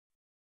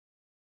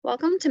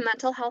Welcome to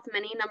Mental Health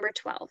Mini number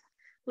 12,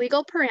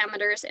 Legal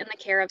Parameters in the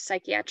Care of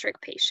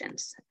Psychiatric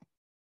Patients.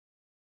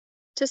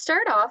 To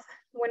start off,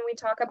 when we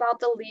talk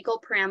about the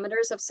legal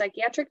parameters of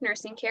psychiatric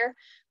nursing care,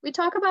 we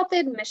talk about the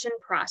admission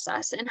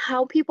process and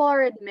how people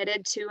are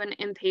admitted to an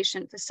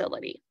inpatient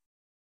facility.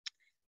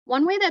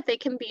 One way that they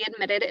can be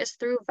admitted is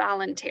through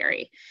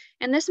voluntary,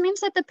 and this means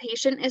that the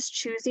patient is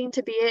choosing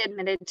to be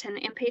admitted to an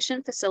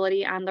inpatient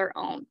facility on their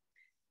own.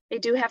 They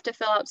do have to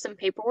fill out some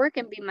paperwork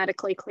and be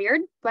medically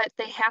cleared, but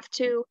they have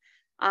to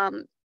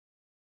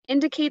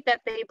indicate that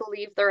they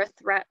believe they're a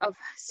threat of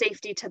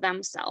safety to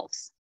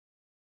themselves.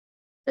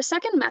 The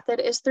second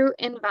method is through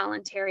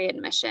involuntary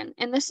admission,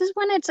 and this is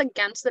when it's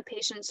against the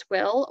patient's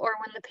will or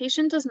when the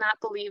patient does not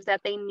believe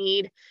that they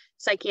need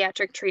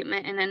psychiatric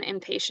treatment in an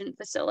inpatient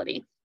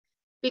facility.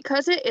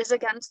 Because it is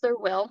against their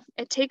will,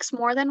 it takes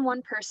more than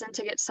one person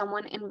to get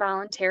someone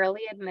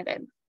involuntarily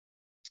admitted.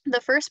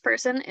 The first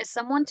person is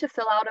someone to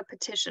fill out a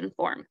petition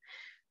form.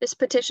 This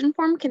petition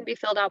form can be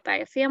filled out by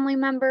a family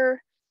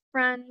member,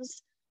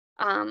 friends,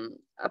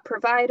 a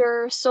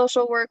provider,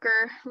 social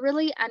worker,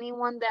 really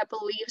anyone that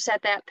believes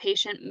that that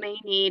patient may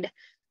need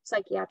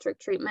psychiatric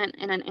treatment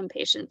in an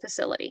inpatient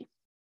facility.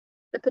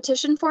 The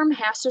petition form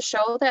has to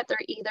show that they're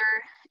either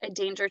a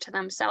danger to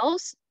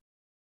themselves,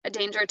 a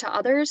danger to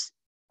others,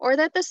 or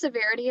that the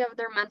severity of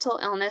their mental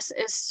illness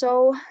is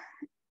so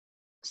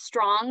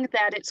strong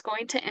that it's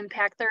going to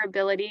impact their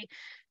ability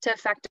to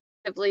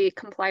effectively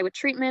comply with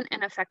treatment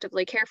and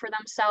effectively care for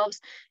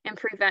themselves and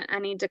prevent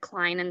any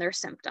decline in their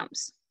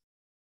symptoms.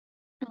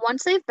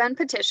 Once they've been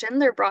petitioned,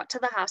 they're brought to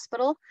the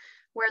hospital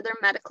where they're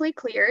medically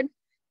cleared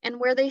and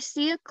where they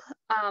see a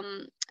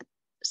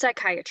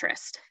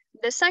psychiatrist.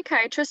 This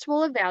psychiatrist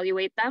will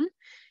evaluate them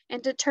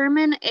and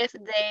determine if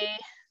they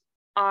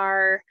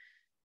are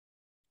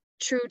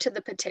true to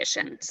the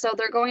petition. So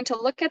they're going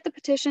to look at the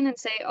petition and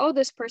say, oh,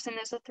 this person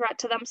is a threat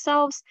to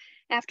themselves.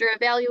 After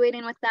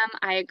evaluating with them,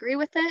 I agree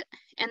with it.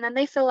 And then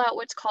they fill out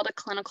what's called a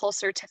clinical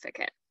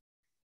certificate.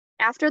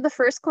 After the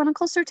first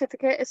clinical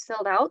certificate is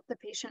filled out, the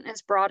patient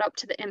is brought up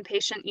to the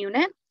inpatient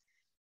unit,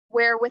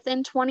 where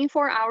within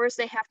 24 hours,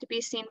 they have to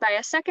be seen by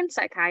a second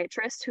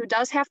psychiatrist, who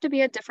does have to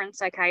be a different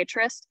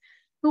psychiatrist,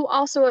 who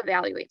also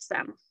evaluates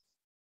them.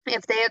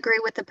 If they agree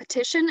with the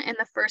petition and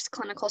the first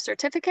clinical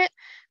certificate,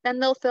 then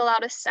they'll fill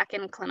out a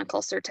second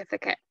clinical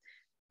certificate.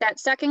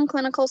 That second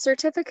clinical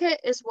certificate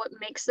is what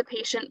makes the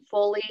patient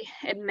fully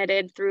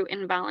admitted through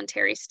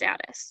involuntary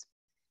status.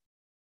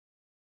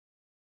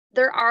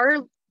 There are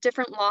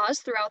different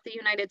laws throughout the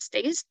United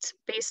States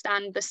based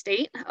on the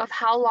state of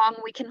how long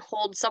we can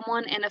hold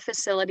someone in a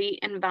facility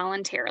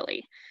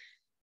involuntarily.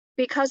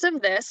 Because of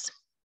this,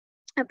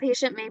 a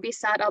patient may be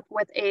set up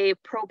with a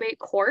probate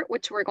court,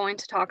 which we're going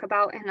to talk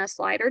about in a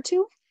slide or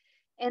two.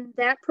 And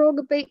that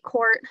probate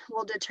court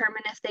will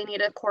determine if they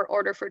need a court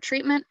order for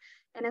treatment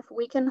and if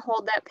we can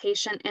hold that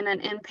patient in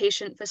an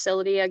inpatient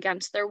facility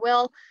against their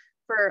will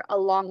for a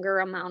longer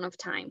amount of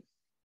time.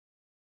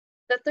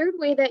 The third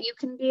way that you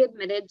can be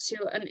admitted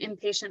to an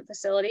inpatient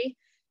facility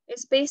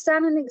is based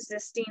on an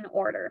existing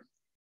order.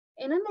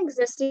 In an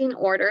existing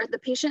order, the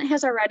patient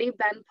has already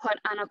been put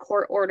on a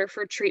court order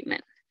for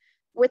treatment.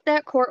 With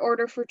that court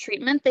order for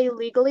treatment, they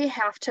legally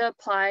have to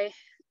apply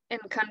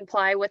and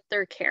comply with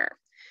their care.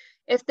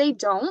 If they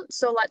don't,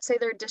 so let's say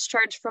they're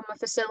discharged from a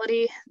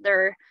facility,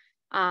 they're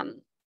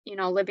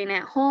living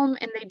at home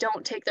and they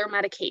don't take their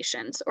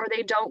medications or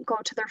they don't go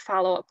to their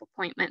follow-up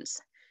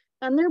appointments,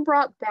 then they're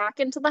brought back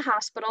into the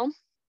hospital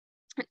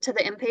to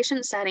the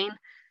inpatient setting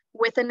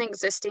with an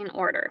existing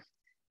order.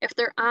 If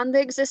they're on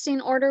the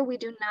existing order, we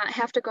do not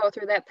have to go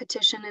through that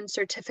petition and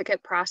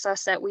certificate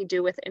process that we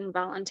do with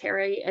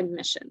involuntary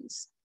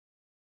admissions.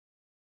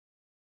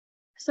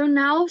 So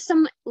now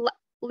some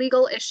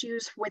legal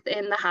issues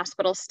within the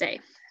hospital stay.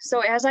 So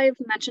as I've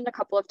mentioned a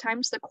couple of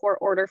times, the court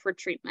order for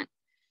treatment.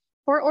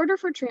 Court order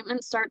for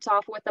treatment starts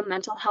off with a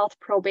mental health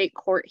probate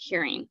court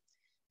hearing.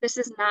 This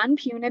is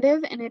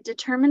non-punitive and it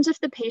determines if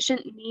the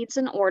patient needs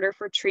an order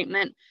for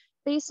treatment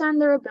based on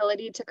their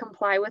ability to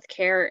comply with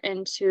care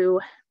and to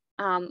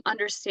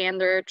understand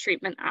their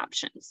treatment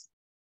options.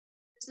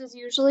 This is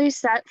usually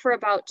set for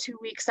about 2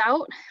 weeks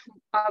out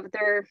of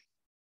their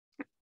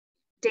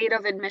date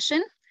of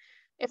admission.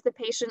 If the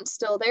patient's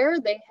still there,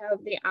 they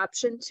have the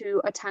option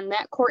to attend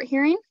that court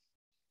hearing,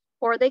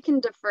 or they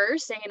can defer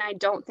saying, I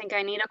don't think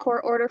I need a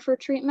court order for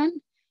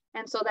treatment.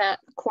 And so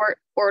that court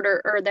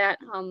order or that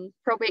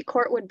probate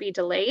court would be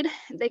delayed.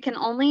 They can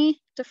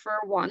only defer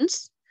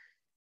once.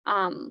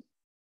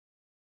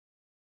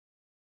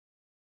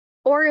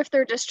 Or if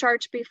they're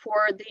discharged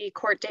before the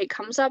court date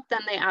comes up,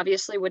 then they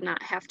obviously would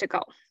not have to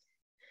go.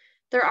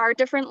 There are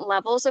different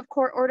levels of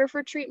court order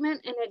for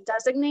treatment, and it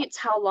designates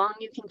how long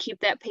you can keep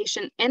that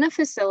patient in a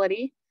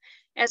facility,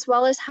 as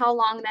well as how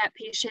long that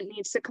patient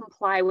needs to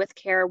comply with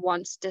care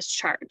once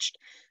discharged.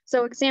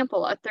 So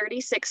example, a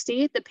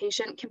 30-60, the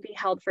patient can be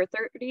held for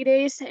 30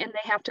 days and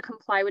they have to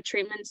comply with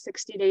treatment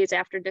 60 days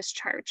after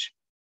discharge.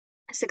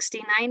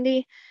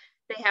 60-90,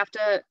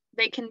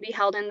 they can be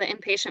held in the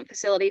inpatient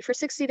facility for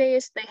 60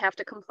 days. They have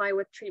to comply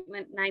with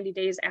treatment 90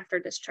 days after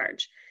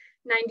discharge.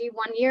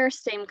 91 years,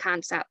 same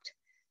concept.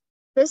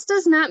 This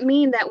does not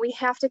mean that we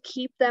have to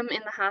keep them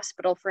in the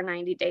hospital for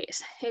 90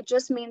 days. It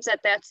just means that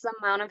that's the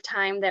amount of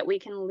time that we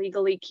can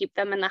legally keep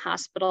them in the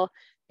hospital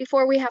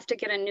before we have to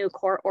get a new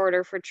court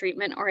order for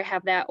treatment or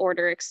have that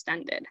order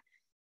extended.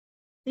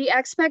 The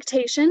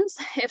expectations,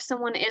 if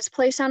someone is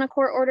placed on a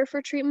court order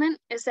for treatment,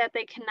 is that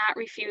they cannot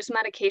refuse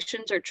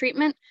medications or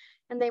treatment,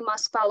 and they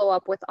must follow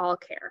up with all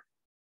care.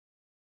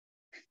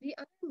 The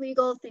other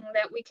legal thing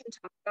that we can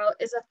talk about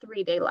is a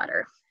 3-day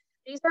letter.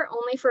 These are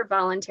only for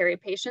voluntary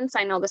patients.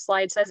 I know the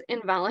slide says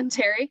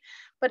involuntary,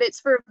 but it's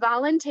for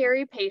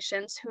voluntary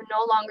patients who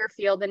no longer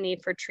feel the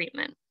need for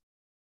treatment.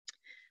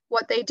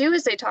 What they do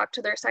is they talk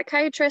to their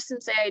psychiatrist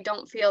and say, I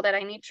don't feel that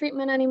I need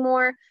treatment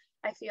anymore.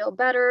 I feel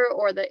better,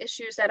 or the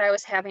issues that I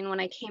was having when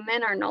I came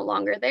in are no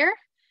longer there.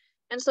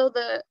 And so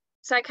the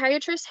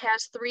psychiatrist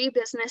has 3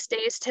 business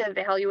days to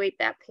evaluate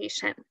that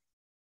patient.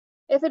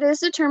 If it is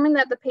determined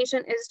that the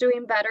patient is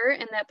doing better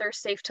and that they're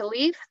safe to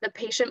leave, the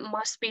patient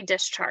must be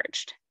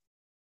discharged.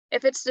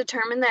 If it's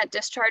determined that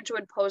discharge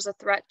would pose a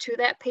threat to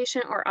that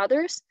patient or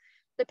others,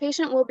 the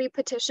patient will be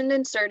petitioned,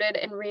 inserted,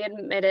 and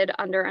readmitted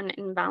under an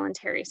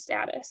involuntary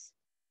status.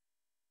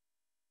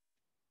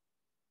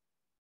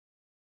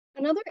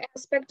 Another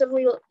aspect of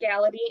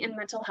legality in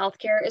mental health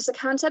care is the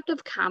concept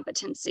of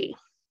competency.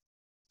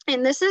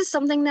 And this is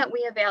something that we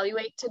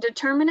evaluate to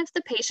determine if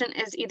the patient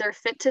is either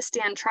fit to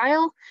stand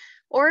trial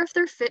or if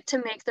they're fit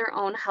to make their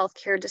own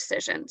healthcare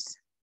decisions.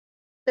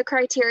 The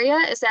criteria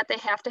is that they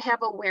have to have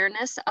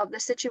awareness of the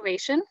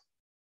situation.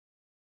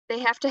 They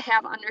have to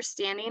have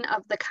understanding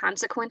of the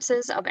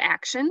consequences of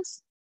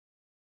actions.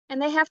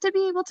 And they have to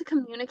be able to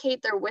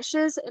communicate their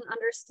wishes and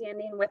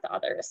understanding with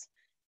others.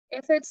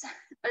 If it's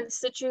a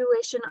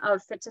situation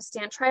of fit to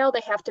stand trial,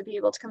 they have to be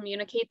able to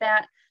communicate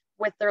that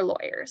with their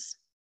lawyers.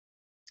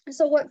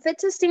 So what fit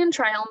to stand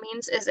trial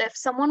means is if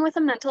someone with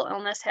a mental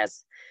illness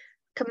has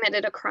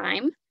committed a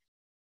crime,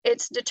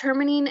 it's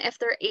determining if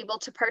they're able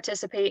to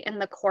participate in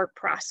the court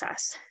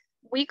process.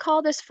 We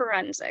call this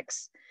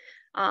forensics.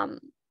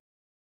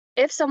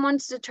 If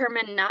someone's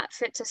determined not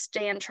fit to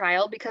stand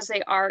trial because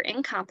they are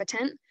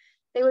incompetent,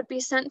 they would be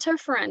sent to a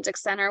forensic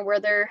center where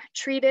they're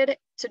treated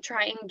to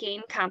try and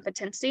gain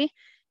competency,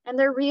 and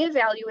they're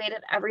reevaluated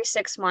every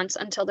 6 months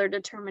until they're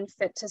determined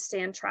fit to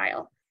stand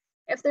trial.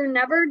 If they're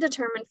never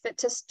determined fit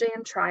to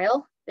stand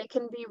trial, they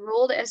can be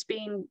ruled as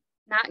being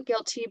not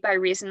guilty by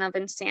reason of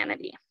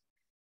insanity.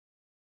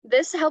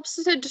 This helps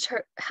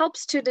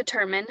to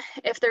determine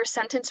if their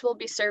sentence will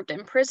be served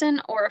in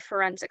prison or a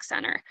forensic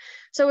center.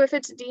 So if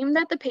it's deemed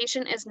that the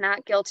patient is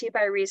not guilty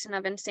by reason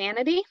of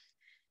insanity,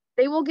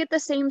 they will get the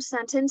same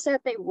sentence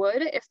that they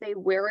would if they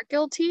were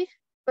guilty,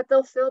 but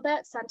they'll fill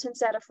that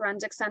sentence at a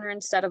forensic center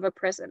instead of a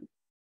prison.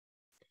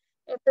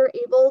 If they're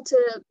able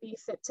to be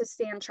fit to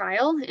stand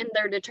trial and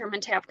they're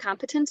determined to have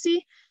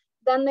competency,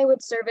 then they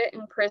would serve it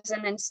in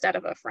prison instead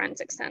of a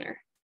forensic center.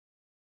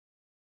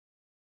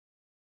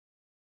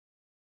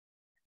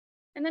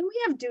 And then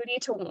we have duty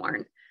to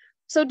warn.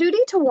 So duty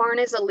to warn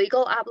is a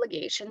legal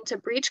obligation to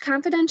breach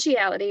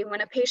confidentiality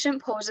when a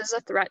patient poses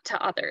a threat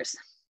to others.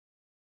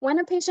 When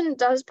a patient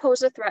does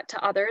pose a threat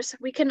to others,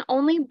 we can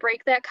only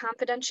break that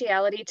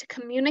confidentiality to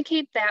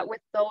communicate that with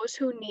those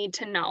who need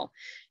to know.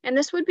 And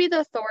this would be the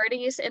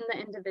authorities and the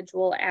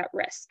individual at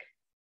risk.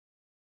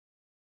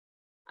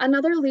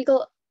 Another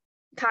legal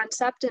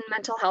concept in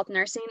mental health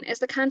nursing is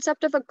the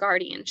concept of a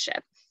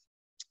guardianship.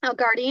 A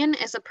guardian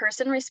is a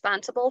person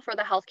responsible for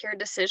the healthcare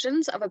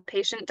decisions of a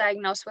patient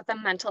diagnosed with a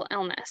mental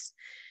illness.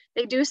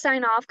 They do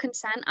sign off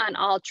consent on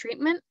all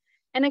treatment,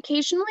 and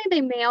occasionally they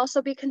may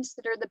also be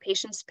considered the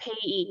patient's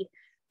payee,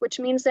 which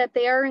means that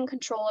they are in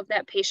control of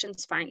that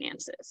patient's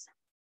finances.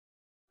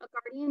 A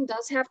guardian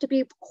does have to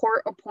be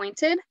court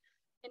appointed,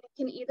 and it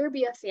can either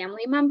be a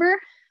family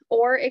member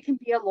or it can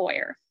be a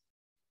lawyer.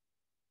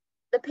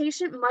 The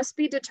patient must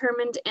be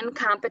determined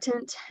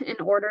incompetent in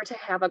order to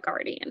have a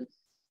guardian.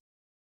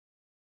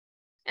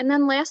 And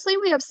then lastly,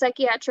 we have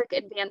psychiatric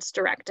advance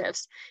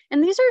directives.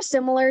 And these are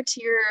similar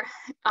to your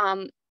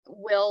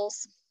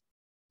wills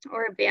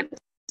or advances,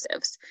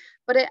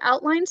 but it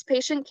outlines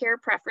patient care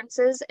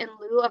preferences in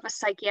lieu of a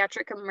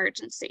psychiatric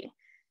emergency.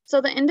 So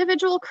the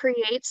individual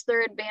creates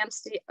their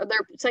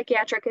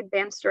psychiatric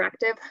advance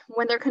directive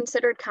when they're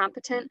considered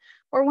competent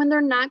or when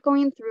they're not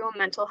going through a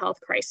mental health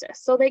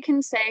crisis. So they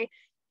can say,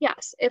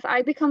 yes, if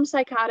I become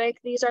psychotic,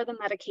 these are the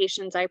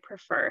medications I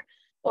prefer.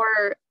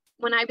 Or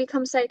when I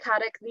become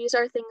psychotic, these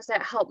are things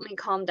that help me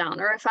calm down.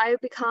 Or if I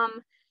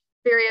become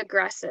very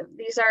aggressive,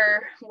 these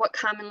are what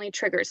commonly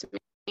triggers me.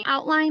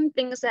 Outline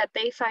things that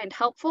they find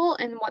helpful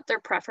and what their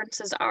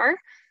preferences are,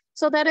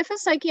 so that if a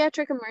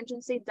psychiatric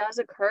emergency does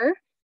occur,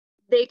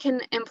 they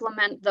can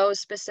implement those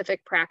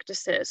specific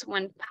practices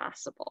when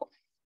possible.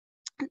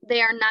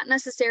 They are not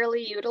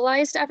necessarily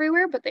utilized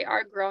everywhere, but they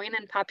are growing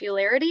in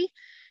popularity.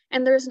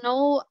 And there's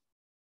no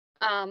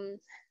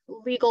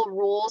legal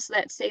rules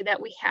that say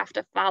that we have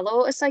to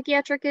follow a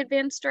psychiatric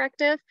advance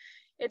directive.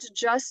 It's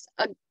just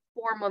a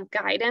form of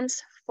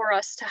guidance for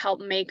us to help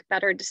make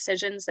better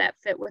decisions that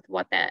fit with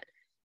what that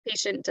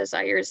patient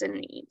desires and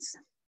needs.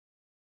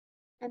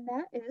 And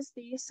that is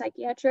the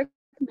psychiatric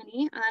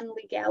mini on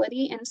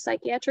legality in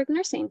psychiatric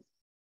nursing.